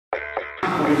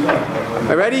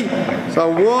Are you ready? So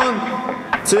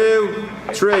 1, 2,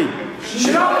 3.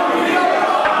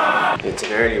 It's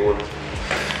an early one.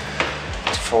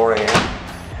 It's 4 AM.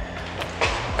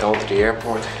 Going to the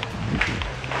airport.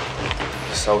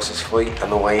 Sousa's flight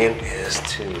and the way in is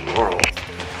tomorrow.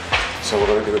 So we're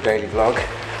going to do a daily vlog.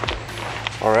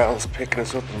 Or else picking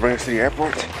us up and bring us to the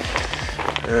airport.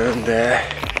 And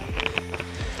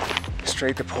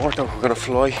straight to Porto. We're going to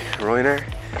fly Ryanair.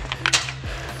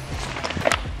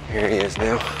 Here he is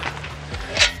now.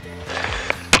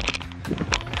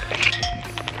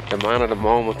 The man of the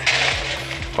moment.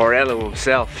 Orello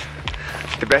himself.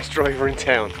 The best driver in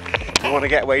town. You want a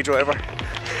getaway driver?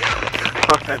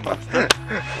 Alright,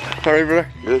 brother?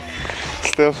 Good.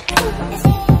 Still.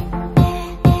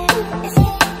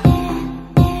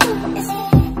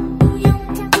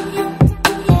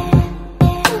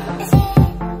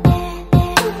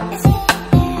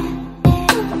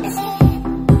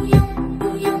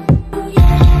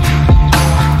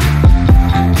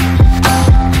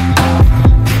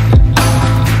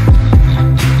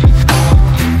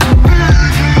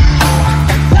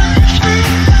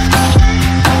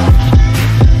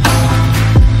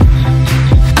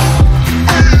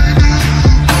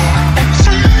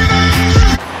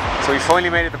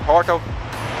 Finally made it to Porto.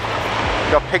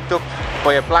 Got picked up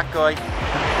by a black guy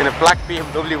in a black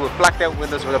BMW with blacked out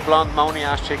windows with a blonde moany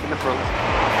ass chick in the front.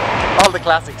 All the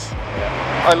classics.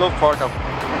 Yeah. I love Porto.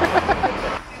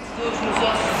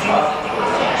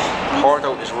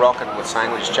 Porto is rocking with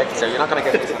sandwiches. Check this out. You're not going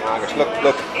to get this in August.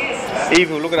 Look.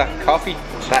 Even look at that coffee.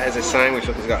 That is a sandwich.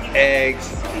 Look, it's got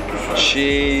eggs,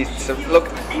 cheese. So look.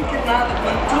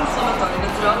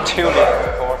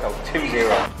 2-0 Porto.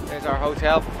 2-0. There's our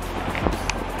hotel.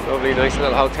 Lovely, nice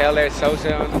little hotel there,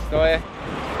 Sousa on the sky.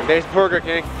 And there's Burger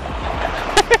King.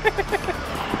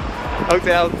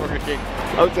 Hotel, Burger King.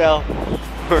 Hotel.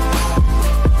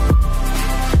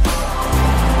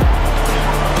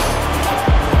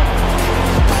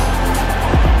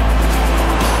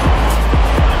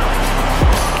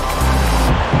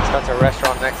 So that's a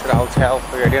restaurant next to the hotel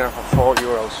for your dinner for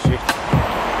 €4.50.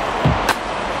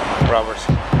 Robbers.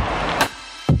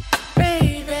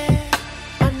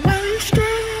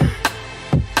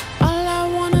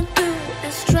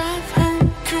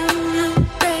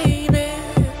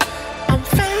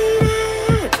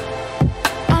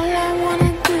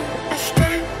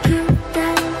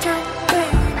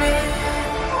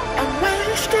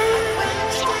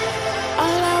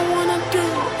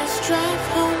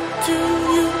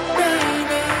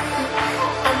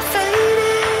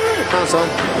 Son.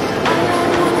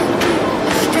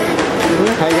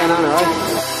 How you getting on, alright?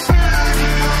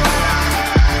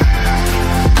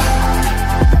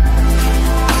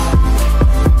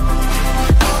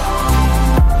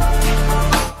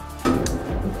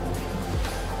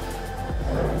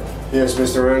 Yes,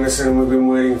 Mr. Anderson, we've been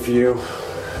waiting for you.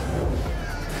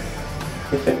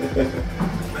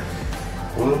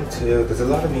 1, 2, there's a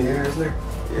lot of me there, isn't there?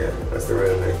 Yeah, that's the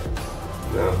real me.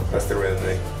 No, that's the real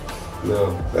me.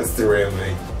 No, that's the real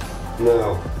me.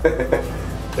 No.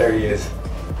 There he is.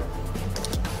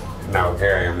 No,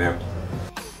 here I am now.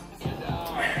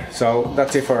 So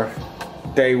that's it for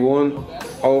day 1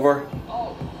 over.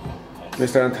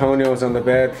 Mr. Antonio is on the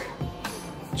bed,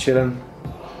 chilling,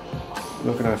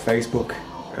 looking at Facebook,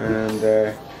 and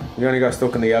we only got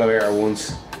stuck in the elevator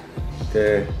once.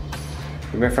 We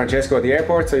met Francesco at the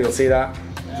airport, so you'll see that.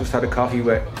 Just had a coffee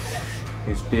with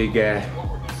his big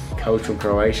coach from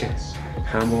Croatia.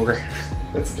 Hamburger.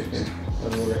 That's the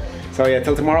hamburger. So yeah,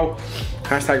 till tomorrow.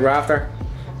 Hashtag Rafter.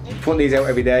 Putting these out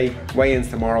every day. Weigh-ins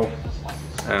tomorrow.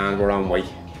 And we're on way.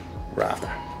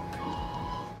 Rafter.